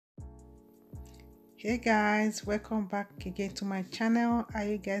Hey guys, welcome back again to my channel. How are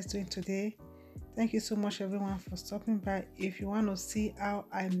you guys doing today? Thank you so much everyone for stopping by. If you want to see how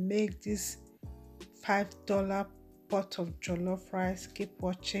I make this $5 pot of jollof rice, keep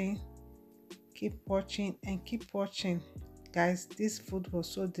watching and keep watching. Guys, this food was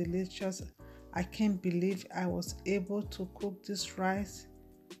so delicious. I can't believe I was able to cook this rice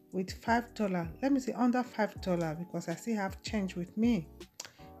with $5. Let me say under $5 because I still have change with me.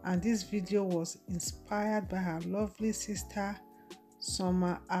 And this video was inspired by her lovely sister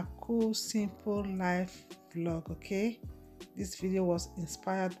Summer Aku Simple Life vlog. Okay, this video was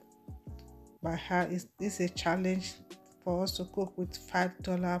inspired by her. It's a challenge for us to cook with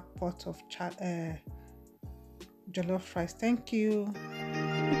 $5 pot of jollof rice. Thank you.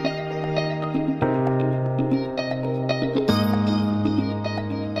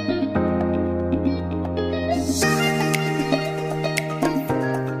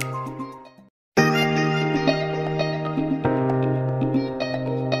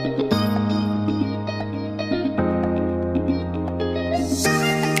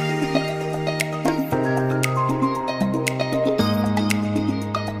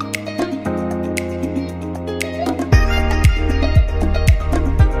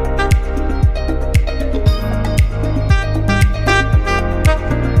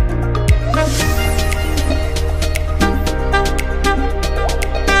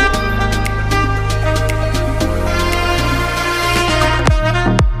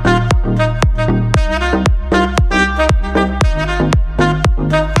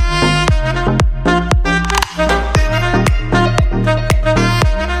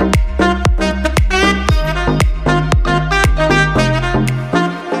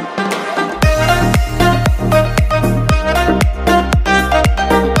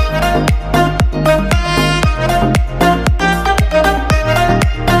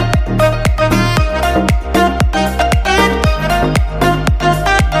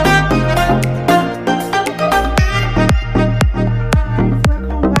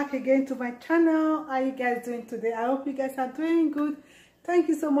 To my channel. How are you guys doing today? I hope you guys are doing good. Thank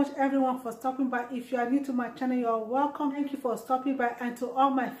you so much everyone for stopping by. If you are new to my channel, you are welcome. Thank you for stopping by, and to all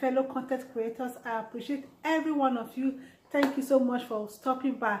my fellow content creators, I appreciate every one of you. Thank you so much for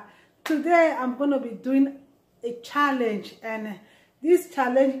stopping by. Today I'm going to be doing a challenge, and this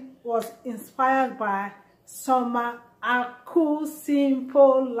challenge was inspired by Summer Aku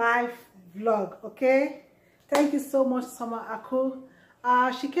Simple Life vlog. Okay, thank you so much, Summer Aku.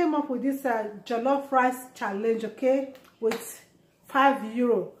 She came up with this jollof rice challenge, okay, with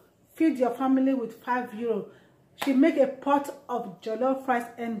 €5. Feed your family with €5. She make a pot of jollof rice,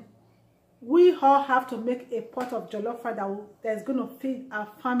 and we all have to make a pot of jollof rice that's going to feed our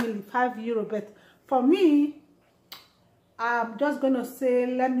family €5. But for me, I'm just going to say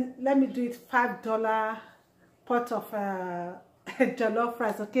let me do it $5 pot of jollof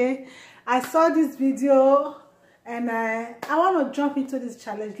rice. Okay, I saw this video and I want to jump into this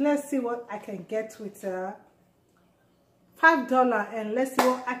challenge. Let's see what I can get with $5, and let's see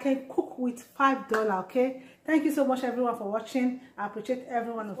what I can cook with $5. Okay, thank you so much everyone for watching. I appreciate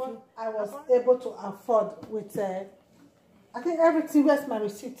every one of you. I was able to afford with I think everything. Where's my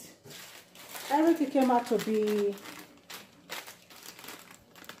receipt? Everything came out to be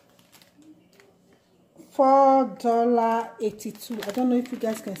 $4.82. I don't know if you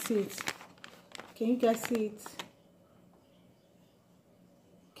guys can see it. Can you guys see it?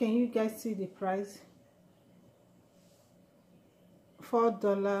 Can you guys see the price?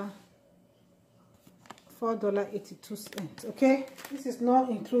 $4.82. Okay, this is not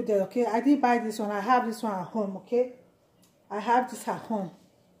included. Okay, I didn't buy this one. I have this one at home. Okay, I have this at home.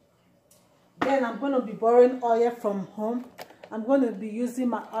 Then I'm going to be borrowing oil from home. I'm going to be using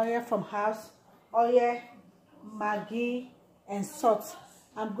my oil from house. Oil, Maggi, and salt.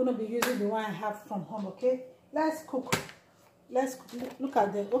 I'm going to be using the one I have from home. Okay, let's cook. Let's look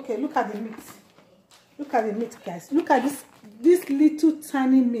at the look at the meat. Look at the meat, guys. Look at this little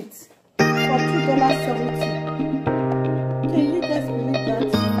tiny meat for $2.70. Can you guys believe that?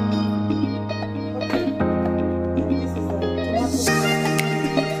 Okay, and this is a tomato sauce.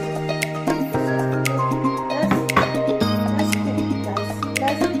 Let's cook it, guys.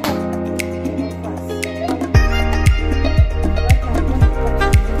 Let's cook it fast.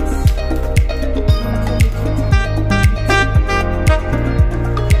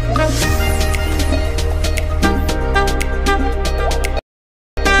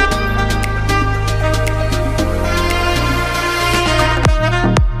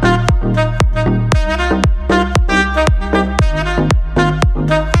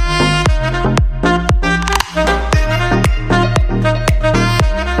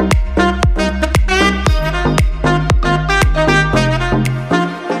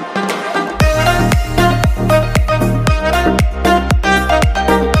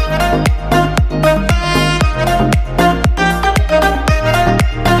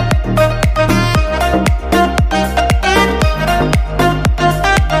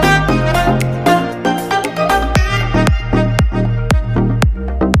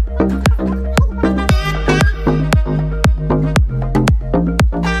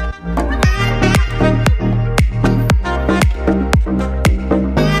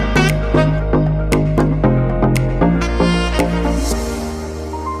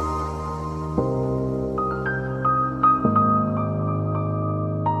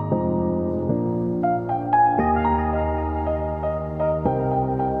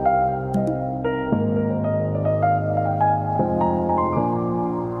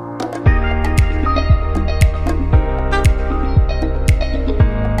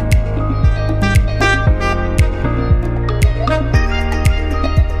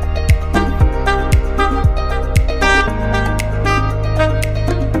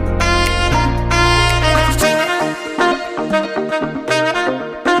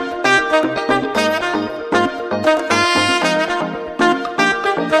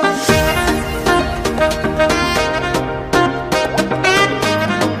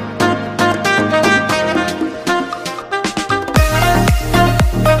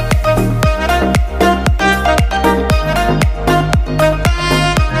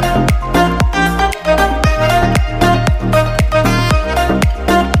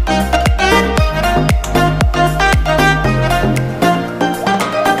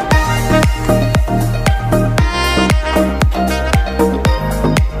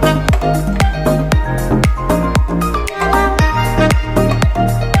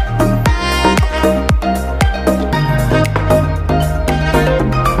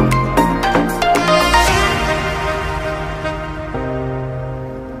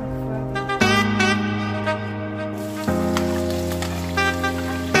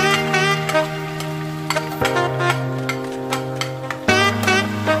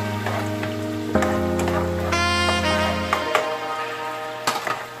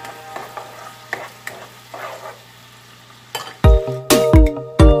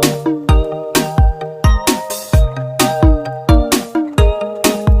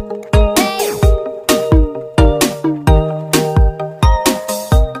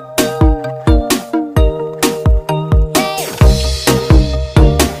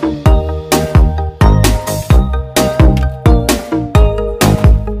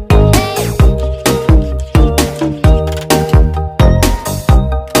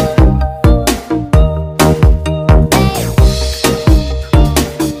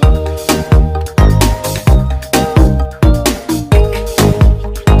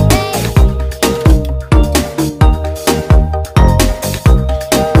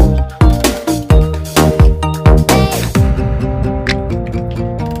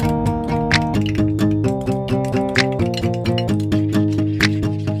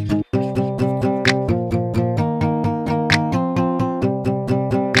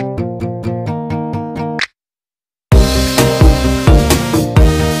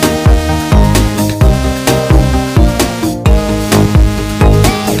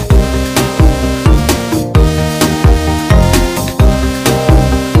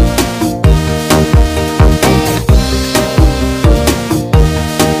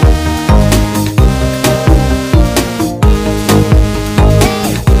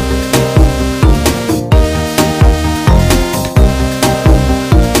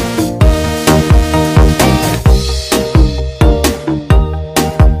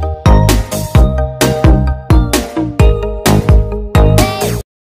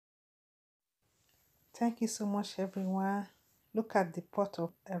 Thank you so much, everyone. Look at the pot of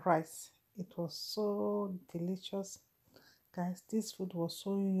rice. It was so delicious. Guys, this food was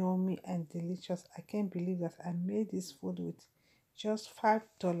so yummy and delicious. I can't believe that I made this food with just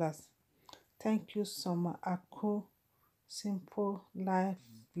 $5. Thank you so much, Aku Simple Life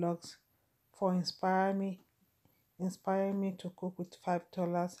Vlogs, for inspiring me to cook with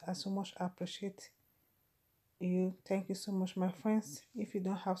 $5. I so much appreciate you. Thank you so much, my friends. If you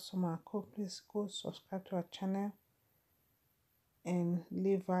don't have some Aku, please go subscribe to our channel and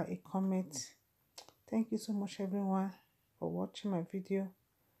leave her a comment. Thank you so much, everyone, for watching my video.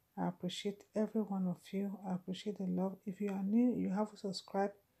 I appreciate every one of you. I appreciate the love. If you are new, you haven't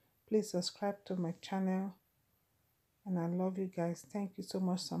subscribed, please subscribe to my channel. And I love you guys. Thank you so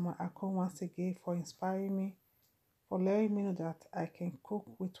much, Sama Ako, once again, for inspiring me, for letting me know that I can cook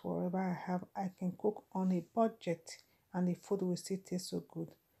with whatever I have. I can cook on a budget and the food will still taste so good.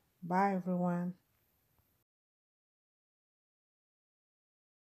 Bye, everyone.